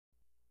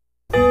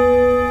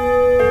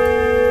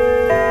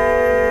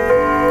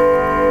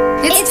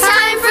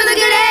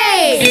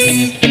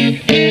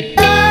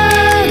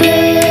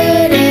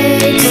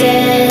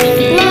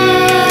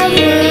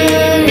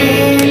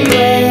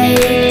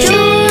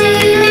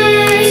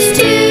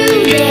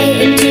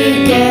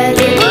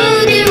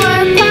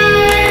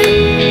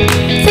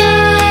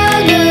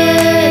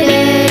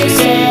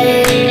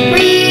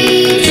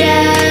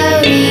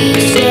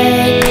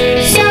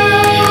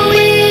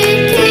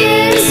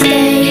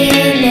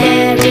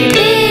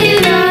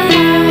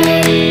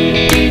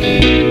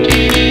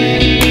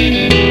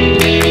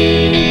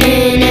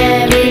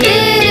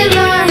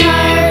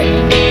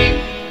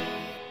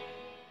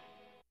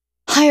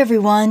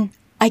everyone.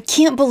 I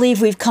can't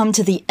believe we've come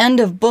to the end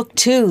of Book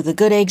 2, The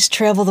Good Eggs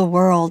Travel the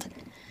World.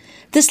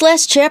 This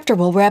last chapter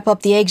will wrap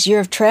up the eggs'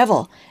 year of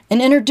travel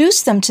and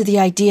introduce them to the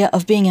idea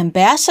of being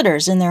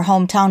ambassadors in their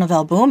hometown of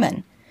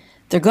Albumin.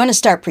 They're going to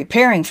start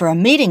preparing for a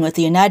meeting with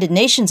the United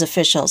Nations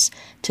officials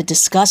to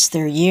discuss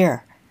their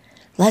year.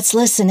 Let's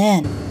listen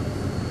in.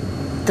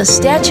 The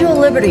Statue of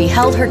Liberty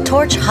held her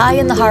torch high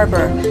in the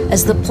harbor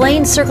as the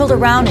plane circled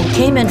around and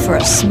came in for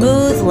a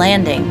smooth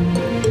landing.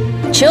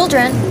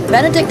 Children,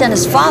 Benedict and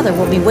his father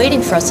will be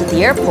waiting for us at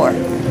the airport.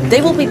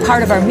 They will be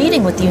part of our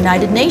meeting with the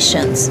United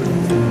Nations.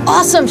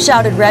 Awesome,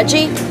 shouted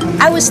Reggie.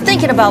 I was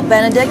thinking about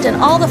Benedict and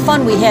all the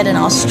fun we had in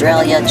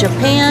Australia,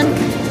 Japan,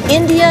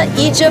 India,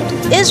 Egypt,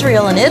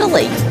 Israel, and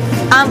Italy.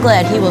 I'm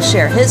glad he will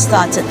share his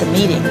thoughts at the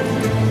meeting.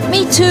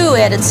 Me too,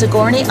 added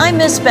Sigourney. I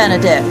miss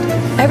Benedict.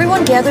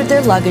 Everyone gathered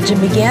their luggage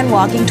and began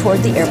walking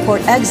toward the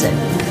airport exit.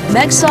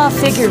 Meg saw a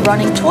figure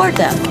running toward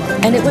them,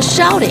 and it was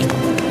shouting,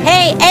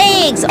 "Hey,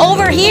 eggs,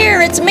 over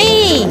here, it's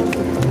me!"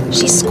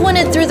 She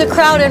squinted through the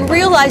crowd and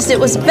realized it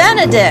was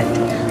Benedict.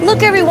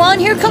 Look, everyone,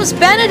 here comes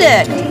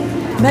Benedict!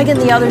 Meg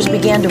and the others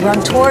began to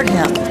run toward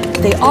him.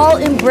 They all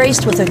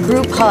embraced with a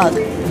group hug.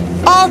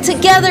 All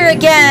together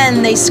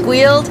again, they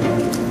squealed.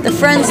 The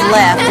friends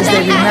laughed as they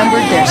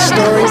remembered their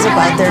stories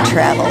about their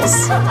travels.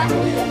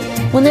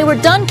 When they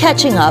were done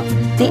catching up,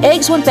 the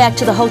eggs went back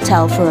to the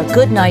hotel for a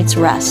good night's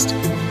rest.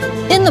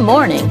 In the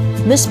morning,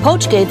 Miss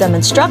Poach gave them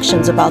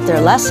instructions about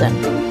their lesson.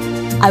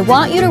 I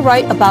want you to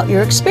write about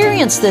your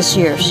experience this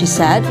year, she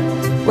said.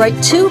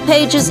 Write 2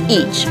 pages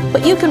each,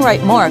 but you can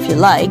write more if you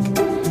like.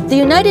 The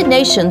United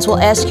Nations will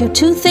ask you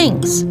 2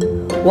 things.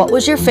 What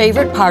was your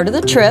favorite part of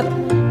the trip,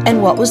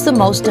 and what was the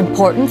most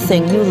important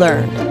thing you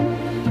learned?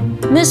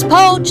 Miss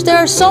Poach, there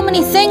are so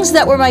many things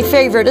that were my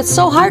favorite. It's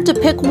so hard to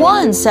pick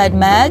one, said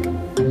Meg.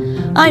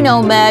 I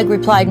know, Meg,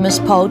 replied Miss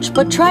Poach,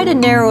 but try to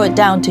narrow it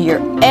down to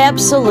your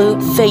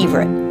absolute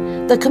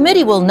favorite. The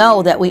committee will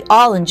know that we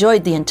all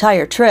enjoyed the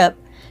entire trip.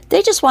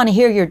 They just want to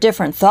hear your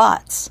different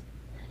thoughts.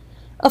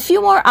 A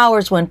few more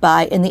hours went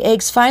by, and the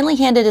eggs finally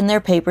handed in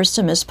their papers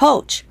to Miss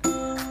Poach.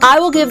 I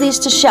will give these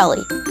to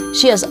Shelley.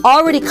 She has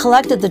already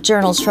collected the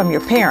journals from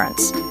your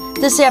parents.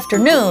 This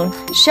afternoon,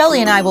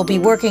 Shelley and I will be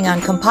working on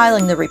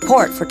compiling the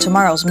report for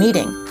tomorrow's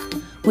meeting.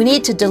 We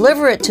need to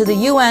deliver it to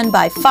the UN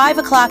by 5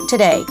 o'clock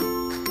today.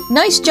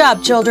 Nice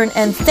job, children,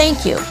 and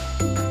thank you.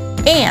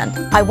 And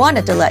I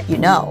wanted to let you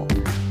know,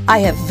 I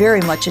have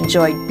very much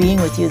enjoyed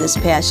being with you this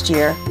past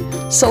year.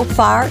 So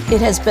far,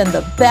 it has been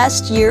the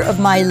best year of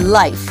my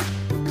life.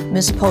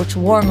 Miss Poach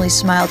warmly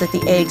smiled at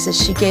the eggs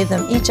as she gave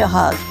them each a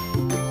hug.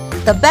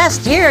 The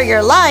best year of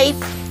your life?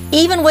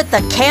 Even with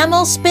the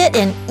camel spit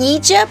in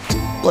Egypt?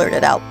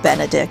 Blurted out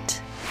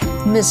Benedict.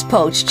 Miss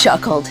Poach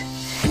chuckled.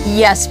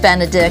 Yes,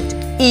 Benedict,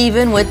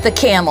 even with the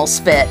camel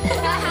spit.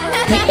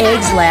 The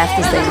eggs laughed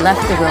as they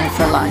left the room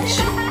for lunch.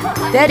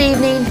 That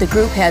evening, the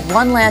group had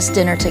one last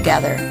dinner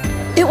together.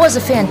 It was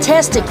a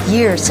fantastic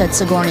year, said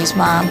Sigourney's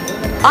mom.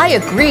 I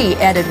agree,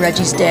 added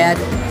Reggie's dad.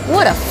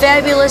 What a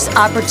fabulous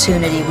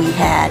opportunity we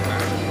had.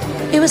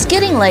 It was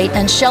getting late,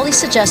 and Shelley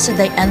suggested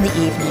they end the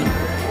evening.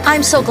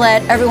 I'm so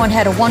glad everyone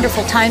had a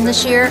wonderful time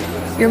this year.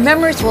 Your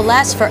memories will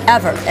last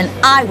forever, and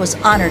I was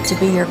honored to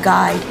be your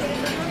guide.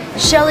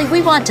 Shelley,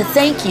 we want to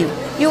thank you.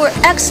 You were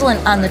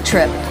excellent on the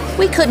trip.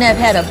 We couldn't have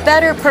had a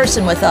better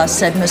person with us,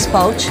 said Miss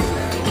Poach.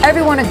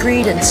 Everyone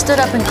agreed and stood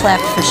up and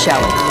clapped for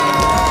Shelley.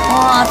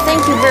 Aw,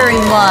 thank you very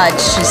much,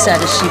 she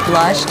said as she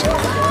blushed.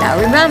 Now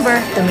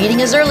remember, the meeting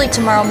is early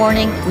tomorrow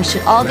morning. We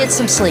should all get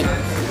some sleep.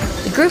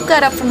 The group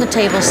got up from the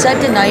table,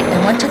 said goodnight,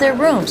 and went to their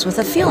rooms with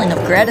a feeling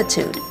of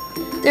gratitude.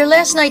 Their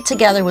last night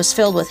together was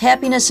filled with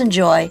happiness and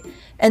joy,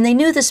 and they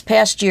knew this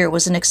past year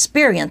was an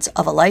experience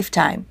of a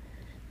lifetime.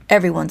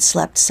 Everyone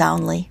slept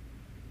soundly.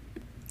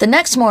 The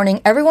next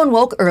morning, everyone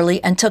woke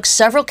early and took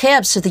several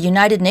cabs to the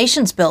United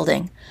Nations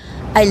building.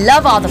 I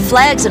love all the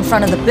flags in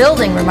front of the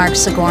building, remarked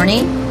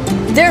Sigourney.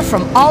 They're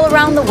from all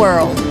around the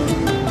world.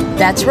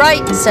 That's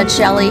right, said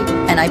Shelley,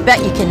 and I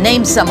bet you can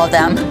name some of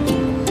them.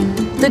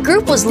 The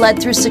group was led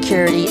through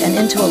security and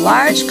into a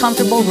large,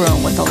 comfortable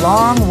room with a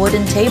long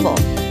wooden table.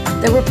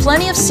 There were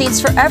plenty of seats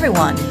for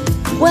everyone.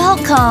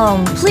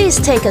 Welcome, please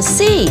take a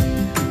seat.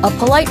 A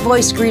polite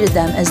voice greeted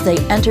them as they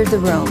entered the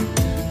room.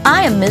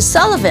 I am Ms.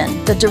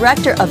 Sullivan, the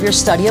director of your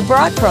Study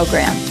Abroad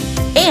program,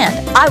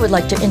 and I would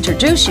like to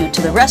introduce you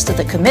to the rest of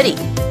the committee.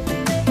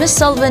 Ms.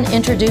 Sullivan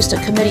introduced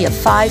a committee of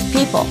 5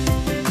 people.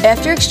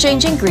 After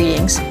exchanging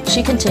greetings,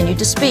 she continued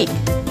to speak.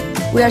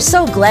 We are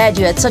so glad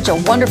you had such a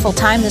wonderful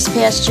time this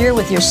past year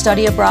with your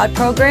Study Abroad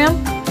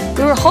program.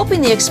 We were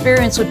hoping the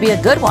experience would be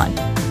a good one.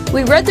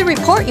 We read the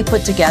report you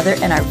put together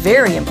and are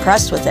very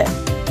impressed with it.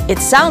 It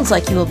sounds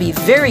like you will be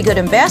very good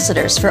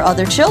ambassadors for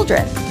other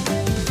children.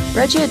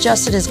 Reggie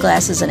adjusted his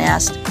glasses and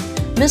asked,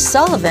 Miss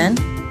Sullivan,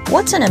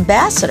 what's an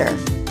ambassador?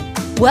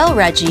 Well,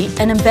 Reggie,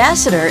 an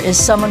ambassador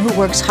is someone who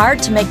works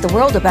hard to make the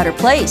world a better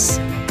place.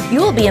 You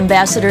will be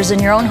ambassadors in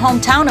your own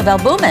hometown of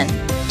Albumin,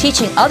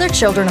 teaching other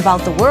children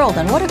about the world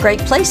and what a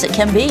great place it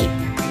can be.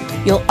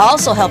 You'll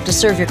also help to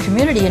serve your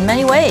community in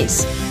many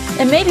ways.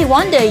 And maybe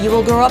one day you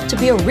will grow up to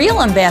be a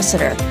real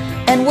ambassador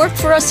and work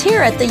for us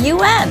here at the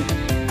UN.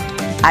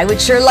 I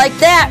would sure like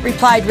that,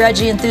 replied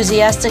Reggie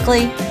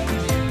enthusiastically.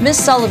 Miss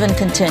Sullivan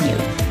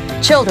continued,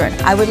 Children,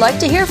 I would like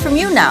to hear from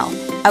you now.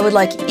 I would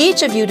like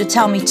each of you to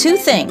tell me 2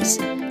 things,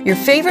 your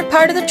favorite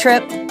part of the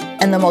trip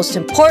and the most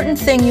important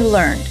thing you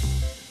learned.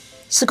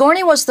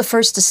 Sigourney was the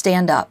first to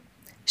stand up.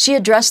 She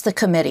addressed the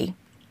committee.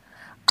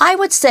 I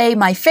would say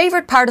my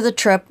favorite part of the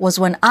trip was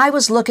when I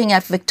was looking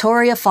at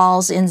Victoria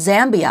Falls in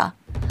Zambia.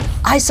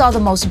 I saw the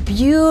most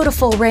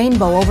beautiful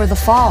rainbow over the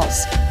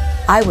falls.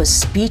 I was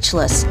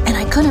speechless and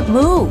I couldn't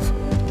move.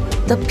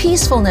 The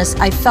peacefulness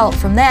I felt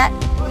from that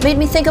made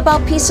me think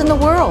about peace in the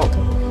world.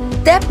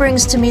 That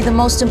brings to me the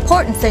most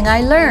important thing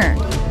I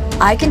learned.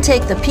 I can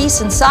take the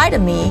peace inside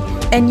of me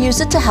and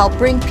use it to help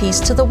bring peace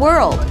to the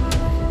world.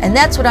 And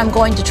that's what I'm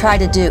going to try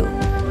to do.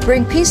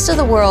 Bring peace to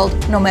the world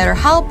no matter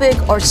how big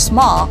or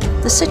small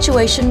the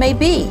situation may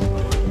be.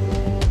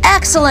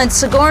 Excellent,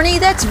 Sigourney!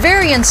 That's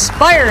very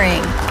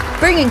inspiring!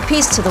 Bringing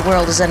peace to the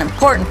world is an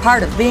important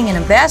part of being an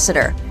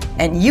ambassador,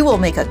 and you will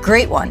make a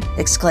great one,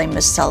 exclaimed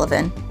Miss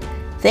Sullivan.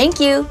 Thank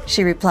you,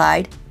 she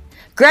replied.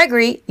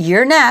 Gregory,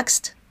 you're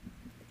next.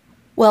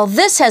 Well,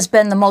 this has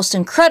been the most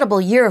incredible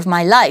year of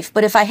my life,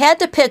 but if I had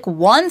to pick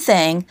one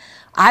thing,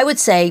 I would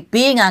say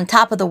being on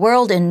top of the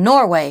world in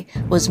Norway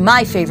was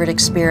my favorite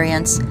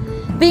experience.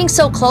 Being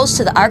so close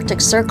to the Arctic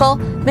Circle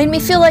made me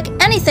feel like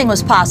anything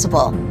was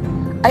possible.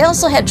 I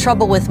also had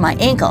trouble with my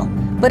ankle,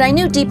 but I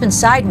knew deep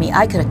inside me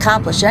I could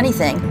accomplish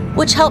anything,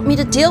 which helped me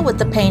to deal with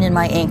the pain in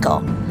my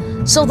ankle.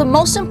 So the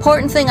most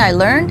important thing I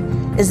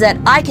learned is that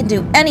I can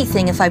do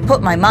anything if I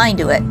put my mind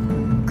to it.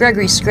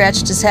 Gregory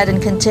scratched his head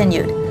and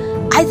continued.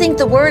 I think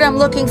the word I'm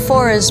looking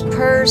for is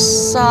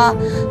perseverance.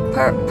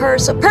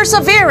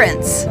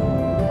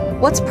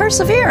 What's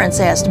perseverance?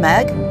 Asked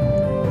Meg.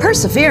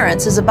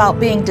 Perseverance is about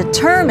being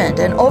determined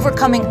and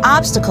overcoming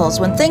obstacles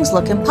when things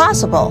look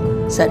impossible,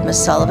 said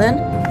Miss Sullivan.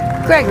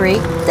 Gregory,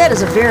 that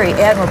is a very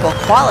admirable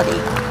quality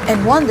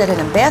and one that an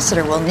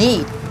ambassador will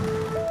need.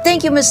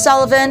 Thank you, Miss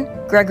Sullivan,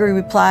 Gregory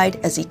replied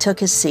as he took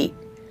his seat.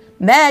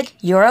 Meg,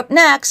 you're up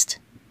next.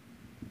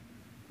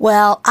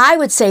 Well, I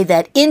would say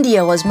that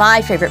India was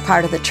my favorite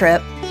part of the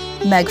trip.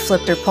 Meg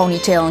flipped her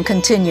ponytail and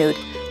continued.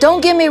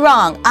 Don't get me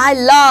wrong, I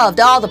loved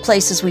all the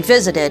places we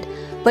visited,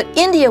 but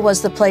India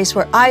was the place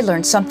where I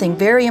learned something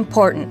very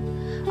important.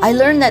 I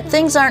learned that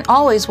things aren't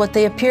always what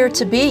they appear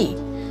to be.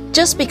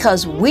 Just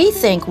because we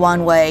think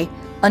one way,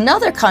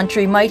 another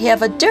country might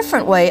have a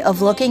different way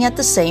of looking at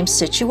the same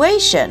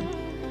situation.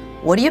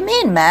 What do you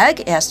mean,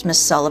 Meg? Asked Miss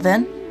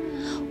Sullivan.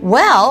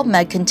 Well,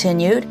 Meg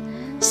continued,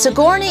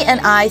 Sigourney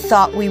and I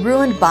thought we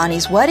ruined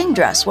Bonnie's wedding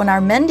dress when our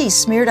mehndi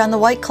smeared on the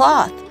white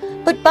cloth.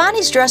 But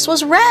Bonnie's dress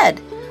was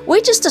red.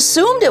 We just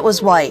assumed it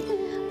was white.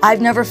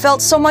 I've never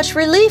felt so much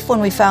relief when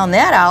we found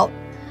that out.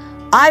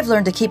 I've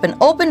learned to keep an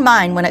open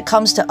mind when it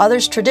comes to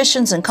others'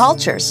 traditions and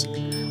cultures.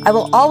 I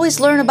will always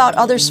learn about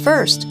others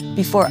first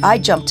before I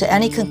jump to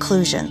any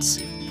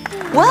conclusions.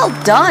 Well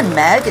done,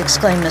 Meg,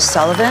 exclaimed Miss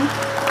Sullivan.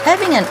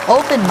 Having an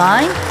open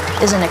mind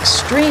is an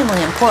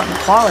extremely important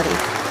quality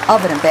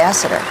of an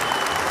ambassador.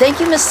 Thank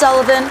you, Miss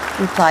Sullivan,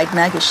 replied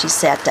Meg as she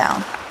sat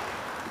down.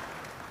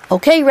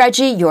 Okay,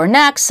 Reggie, you're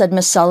next, said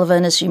Miss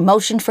Sullivan as she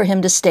motioned for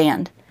him to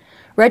stand.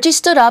 Reggie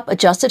stood up,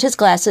 adjusted his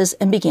glasses,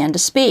 and began to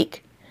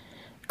speak.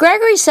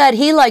 Gregory said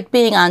he liked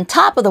being on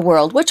top of the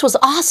world, which was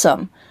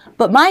awesome,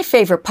 but my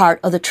favorite part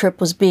of the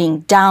trip was being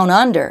down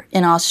under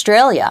in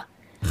Australia.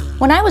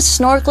 When I was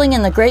snorkeling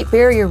in the Great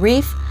Barrier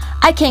Reef,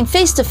 I came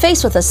face to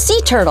face with a sea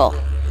turtle.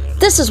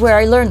 This is where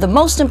I learned the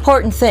most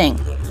important thing.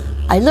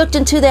 I looked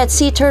into that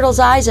sea turtle's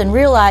eyes and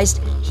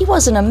realized he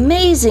was an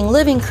amazing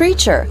living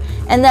creature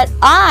and that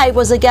I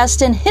was a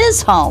guest in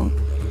his home.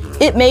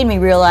 It made me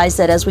realize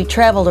that as we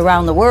traveled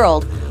around the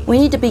world, we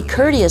need to be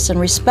courteous and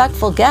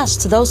respectful guests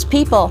to those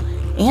people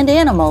and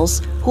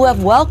animals who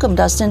have welcomed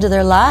us into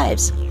their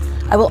lives.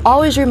 I will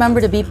always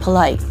remember to be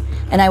polite,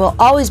 and I will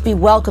always be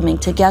welcoming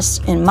to guests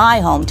in my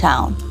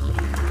hometown.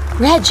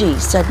 Reggie,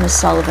 said Miss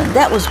Sullivan,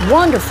 that was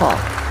wonderful.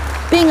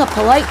 Being a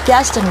polite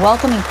guest and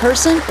welcoming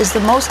person is the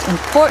most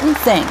important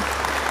thing.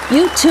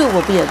 You too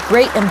will be a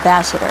great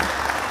ambassador.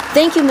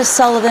 Thank you, Miss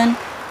Sullivan,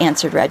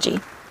 answered Reggie.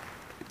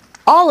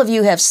 All of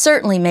you have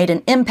certainly made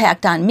an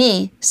impact on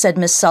me, said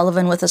Miss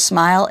Sullivan with a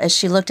smile as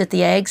she looked at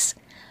the eggs.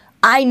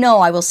 I know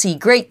I will see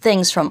great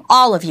things from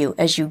all of you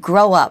as you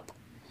grow up.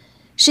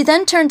 She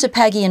then turned to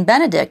Peggy and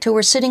Benedict, who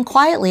were sitting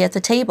quietly at the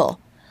table.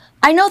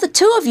 I know the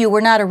 2 of you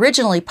were not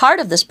originally part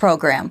of this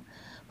program,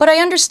 but I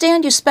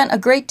understand you spent a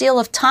great deal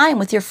of time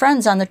with your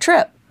friends on the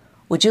trip.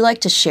 Would you like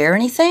to share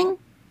anything?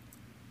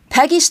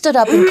 Peggy stood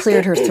up and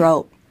cleared her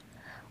throat.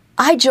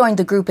 I joined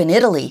the group in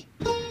Italy.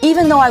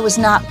 Even though I was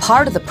not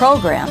part of the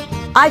program,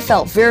 I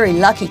felt very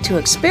lucky to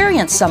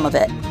experience some of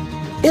it.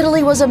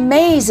 Italy was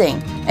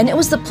amazing, and it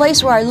was the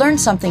place where I learned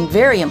something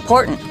very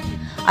important.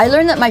 I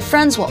learned that my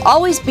friends will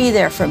always be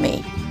there for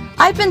me.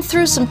 I've been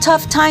through some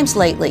tough times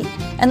lately,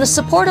 and the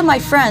support of my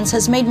friends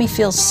has made me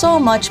feel so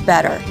much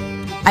better.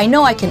 I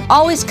know I can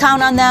always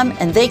count on them,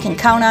 and they can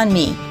count on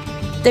me.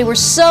 They were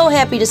so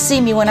happy to see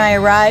me when I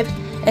arrived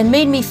and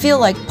made me feel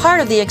like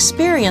part of the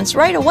experience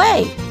right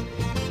away.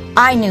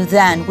 I knew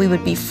then we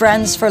would be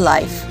friends for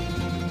life."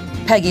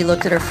 Peggy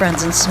looked at her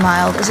friends and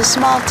smiled as a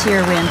small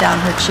tear ran down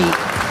her cheek.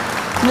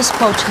 Miss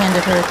Poach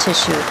handed her a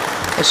tissue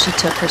as she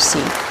took her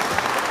seat.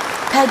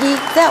 "Peggy,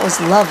 that was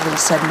lovely,"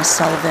 said Miss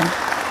Sullivan.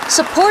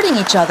 "Supporting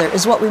each other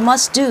is what we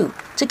must do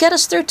to get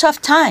us through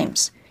tough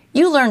times.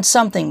 You learned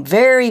something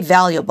very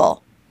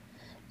valuable."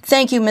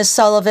 "Thank you, Miss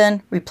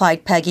Sullivan,"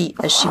 replied Peggy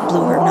as she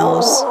blew her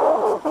nose.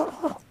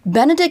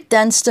 Benedict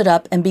then stood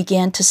up and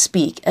began to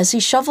speak as he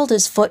shuffled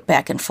his foot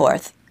back and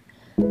forth.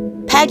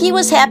 "Peggy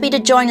was happy to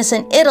join us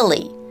in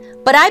Italy,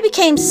 but I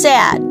became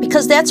sad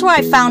because that's where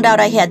I found out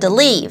I had to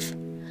leave.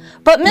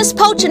 But Miss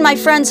Poach and my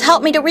friends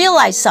helped me to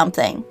realize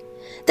something.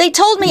 They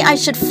told me I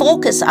should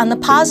focus on the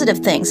positive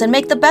things and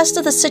make the best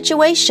of the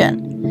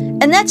situation.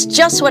 And that's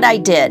just what I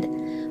did.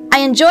 I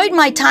enjoyed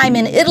my time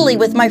in Italy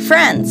with my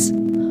friends.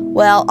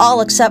 Well,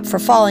 all except for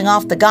falling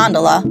off the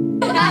gondola."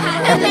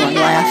 Everyone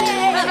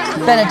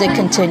laughed. Benedict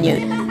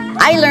continued,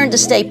 "I learned to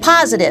stay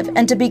positive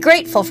and to be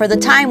grateful for the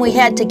time we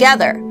had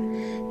together.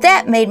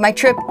 That made my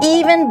trip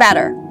even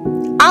better.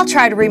 I'll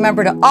try to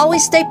remember to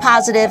always stay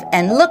positive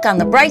and look on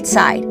the bright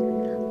side.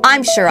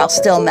 I'm sure I'll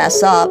still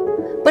mess up,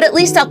 but at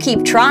least I'll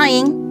keep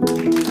trying."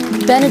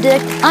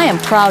 "Benedict, I am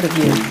proud of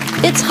you.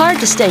 It's hard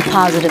to stay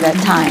positive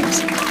at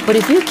times, but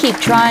if you keep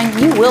trying,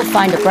 you will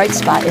find a bright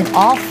spot in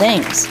all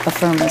things,"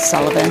 affirmed Miss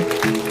Sullivan.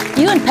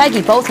 "You and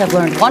Peggy both have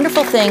learned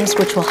wonderful things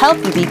which will help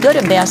you be good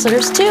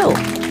ambassadors too."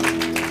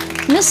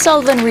 Miss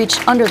Sullivan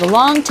reached under the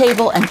long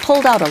table and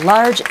pulled out a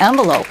large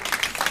envelope.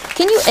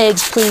 "Can you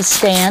eggs please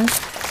stand?"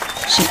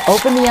 She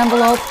opened the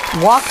envelope,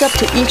 walked up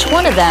to each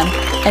one of them,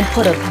 and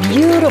put a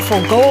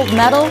beautiful gold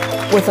medal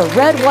with a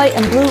red, white,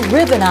 and blue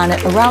ribbon on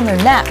it around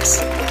their necks.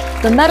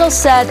 The medal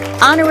said,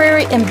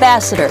 "Honorary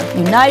Ambassador,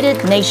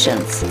 United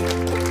Nations."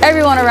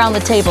 Everyone around the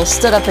table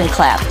stood up and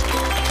clapped.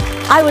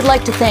 "I would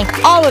like to thank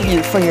all of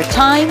you for your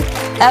time,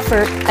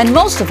 effort, and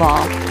most of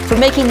all, for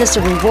making this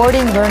a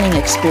rewarding learning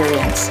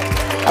experience.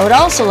 I would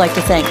also like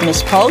to thank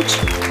Miss Poach,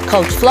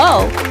 Coach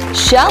Flo,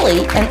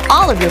 Shelley, and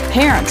all of your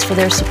parents for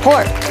their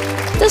support.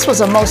 This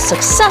was a most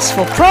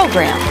successful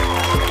program."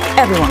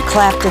 Everyone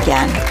clapped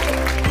again.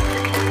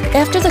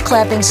 After the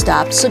clapping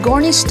stopped,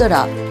 Sigourney stood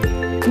up.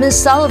 "Ms.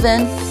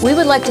 Sullivan, we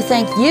would like to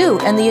thank you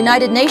and the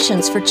United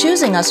Nations for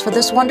choosing us for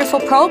this wonderful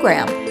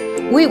program.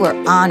 We were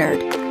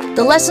honored.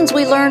 The lessons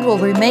we learned will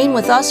remain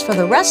with us for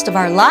the rest of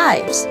our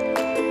lives.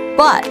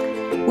 But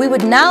we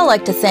would now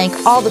like to thank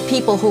all the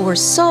people who were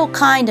so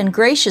kind and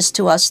gracious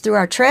to us through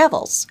our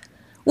travels.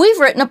 We've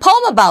written a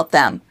poem about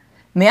them.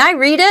 May I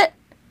read it?"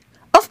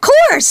 "Of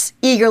course,"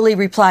 eagerly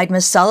replied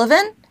Miss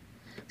Sullivan.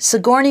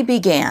 Sigourney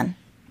began.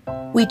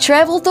 "We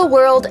traveled the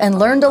world and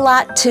learned a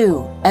lot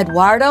too.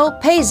 Eduardo,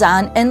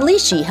 Paisan, and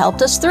Lishi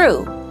helped us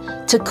through.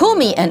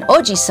 Takumi and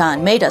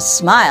Oji-san made us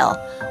smile,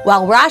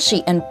 while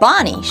Rashi and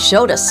Bonnie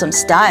showed us some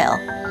style.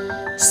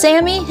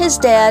 Sammy, his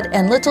dad,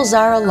 and little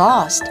Zara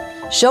lost,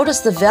 showed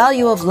us the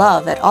value of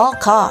love at all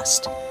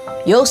cost.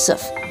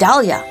 Yosef,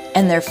 Dahlia,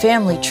 and their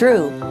family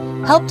true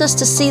helped us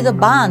to see the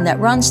bond that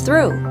runs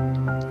through.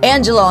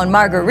 Angelo and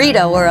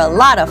Margarita were a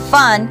lot of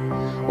fun,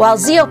 while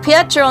Zio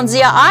Pietro and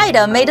Zia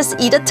Ida made us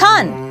eat a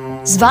ton.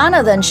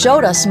 Svana then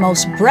showed us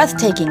most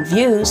breathtaking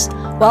views,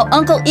 while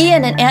Uncle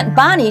Ian and Aunt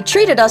Bonnie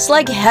treated us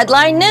like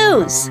headline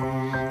news.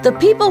 The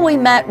people we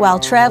met while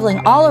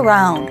traveling all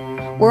around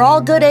were all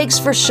good eggs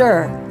for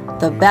sure,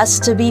 the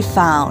best to be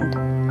found."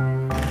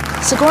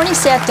 Sigourney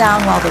sat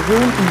down while the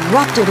room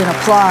erupted in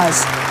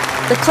applause.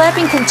 The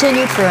clapping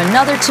continued for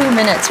another 2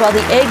 minutes while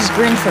the eggs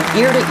grinned from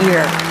ear to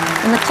ear.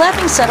 When the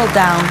clapping settled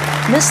down,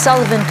 Miss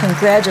Sullivan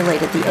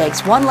congratulated the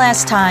eggs one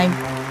last time,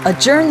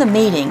 adjourned the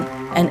meeting,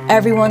 and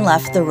everyone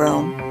left the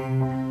room.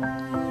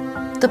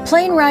 The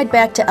plane ride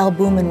back to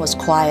Albumin was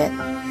quiet.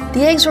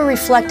 The eggs were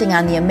reflecting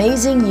on the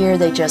amazing year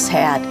they just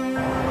had.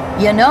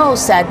 "You know,"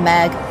 said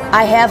Meg,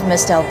 "I have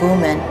missed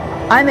Albumin.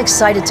 I'm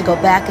excited to go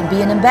back and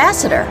be an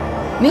ambassador."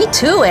 "Me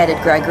too,"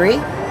 added Gregory.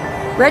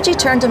 Reggie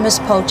turned to Miss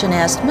Poach and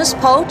asked, "Miss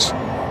Poach,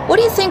 what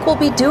do you think we'll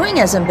be doing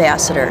as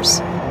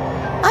ambassadors?"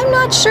 "I'm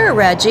not sure,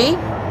 Reggie,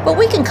 but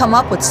we can come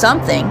up with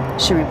something,"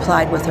 she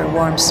replied with her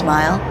warm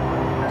smile.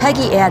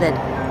 Peggy added,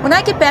 "When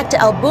I get back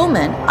to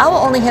Albumin, I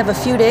will only have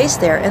a few days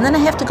there, and then I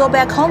have to go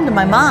back home to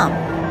my mom.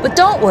 But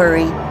don't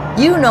worry,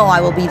 you know I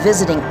will be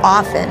visiting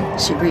often,"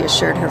 she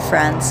reassured her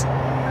friends.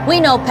 "We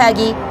know,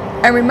 Peggy,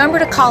 and remember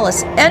to call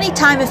us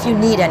anytime if you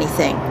need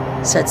anything,"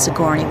 said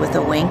Sigourney with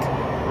a wink.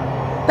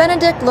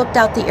 Benedict looked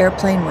out the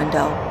airplane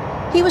window.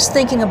 He was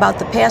thinking about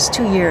the past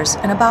 2 years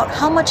and about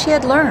how much he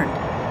had learned.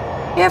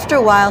 After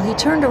a while, he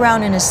turned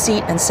around in his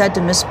seat and said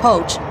to Miss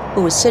Poach,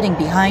 who was sitting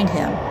behind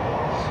him,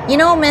 "You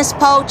know, Miss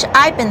Poach,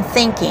 I've been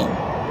thinking."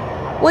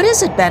 "What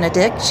is it,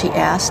 Benedict?" she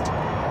asked.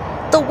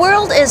 "The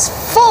world is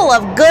full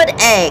of good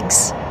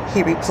eggs,"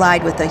 he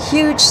replied with a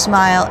huge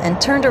smile and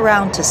turned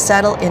around to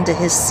settle into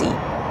his seat.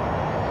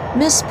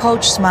 Miss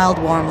Poach smiled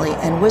warmly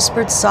and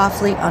whispered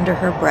softly under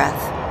her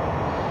breath,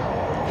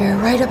 "You're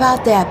right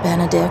about that,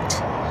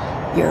 Benedict.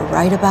 You're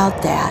right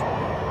about that."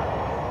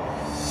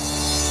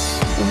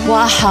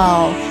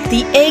 Wow,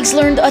 the eggs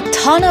learned a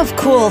ton of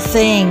cool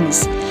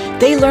things.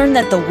 They learned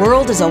that the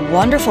world is a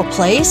wonderful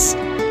place.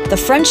 The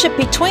friendship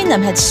between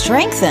them had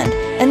strengthened,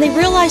 and they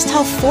realized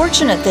how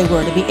fortunate they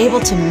were to be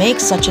able to make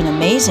such an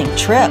amazing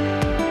trip.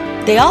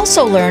 They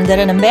also learned that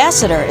an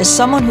ambassador is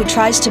someone who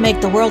tries to make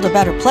the world a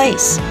better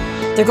place.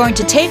 They're going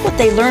to take what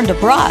they learned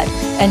abroad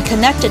and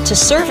connect it to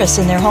service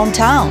in their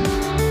hometown.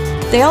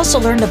 They also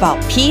learned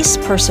about peace,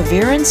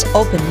 perseverance,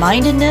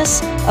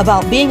 open-mindedness,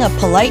 about being a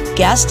polite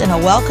guest and a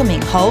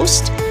welcoming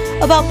host,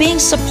 about being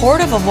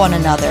supportive of one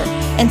another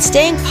and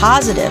staying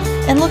positive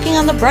and looking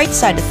on the bright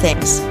side of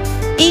things.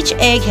 Each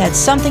egg had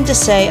something to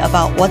say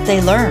about what they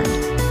learned.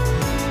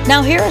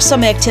 Now here are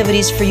some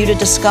activities for you to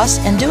discuss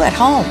and do at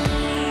home.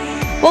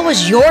 What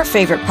was your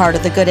favorite part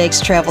of The Good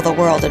Eggs Travel the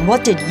World, and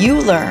what did you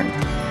learn?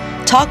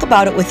 Talk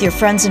about it with your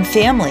friends and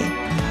family.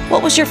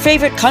 What was your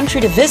favorite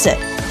country to visit,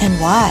 and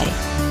why?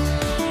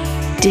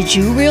 Did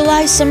you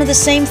realize some of the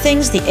same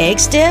things the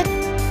eggs did?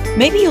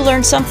 Maybe you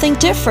learned something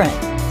different.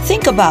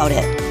 Think about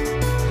it.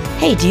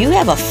 Hey, do you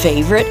have a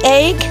favorite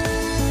egg?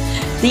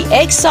 The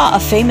eggs saw a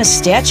famous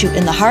statue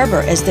in the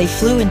harbor as they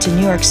flew into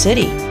New York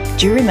City.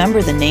 Do you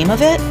remember the name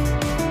of it?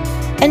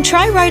 And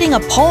try writing a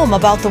poem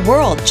about the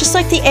world, just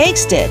like the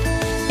eggs did.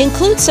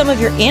 Include some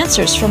of your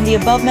answers from the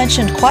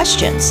above-mentioned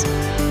questions.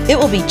 It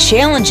will be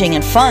challenging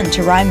and fun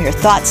to rhyme your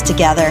thoughts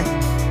together.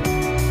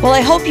 Well, I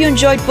hope you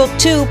enjoyed Book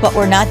 2, but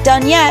we're not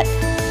done yet.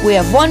 We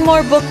have one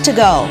more book to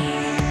go.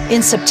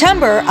 In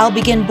September, I'll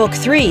begin Book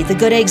 3, The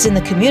Good Eggs in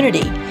the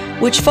Community,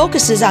 which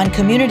focuses on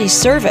community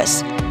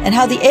service and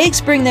how the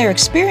eggs bring their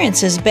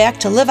experiences back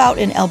to live out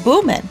in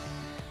Albumin.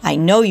 I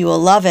know you will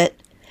love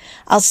it.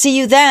 I'll see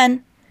you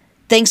then.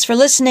 Thanks for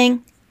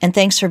listening, and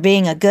thanks for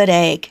being a good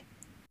egg.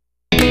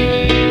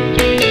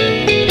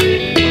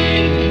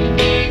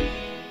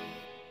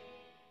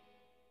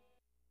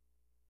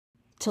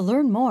 To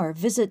learn more,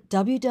 visit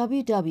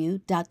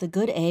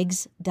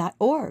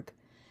www.thegoodeggz.org.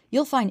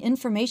 You'll find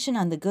information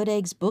on the Good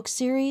Eggs book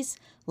series,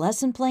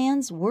 lesson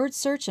plans, word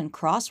search and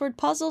crossword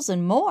puzzles,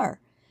 and more.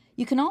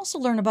 You can also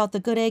learn about the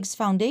Good Eggs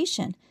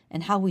Foundation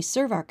and how we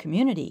serve our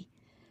community.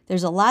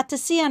 There's a lot to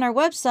see on our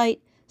website,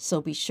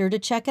 so be sure to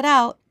check it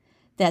out.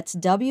 That's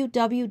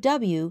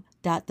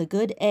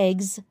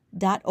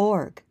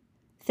www.thegoodeggz.org.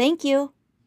 Thank you.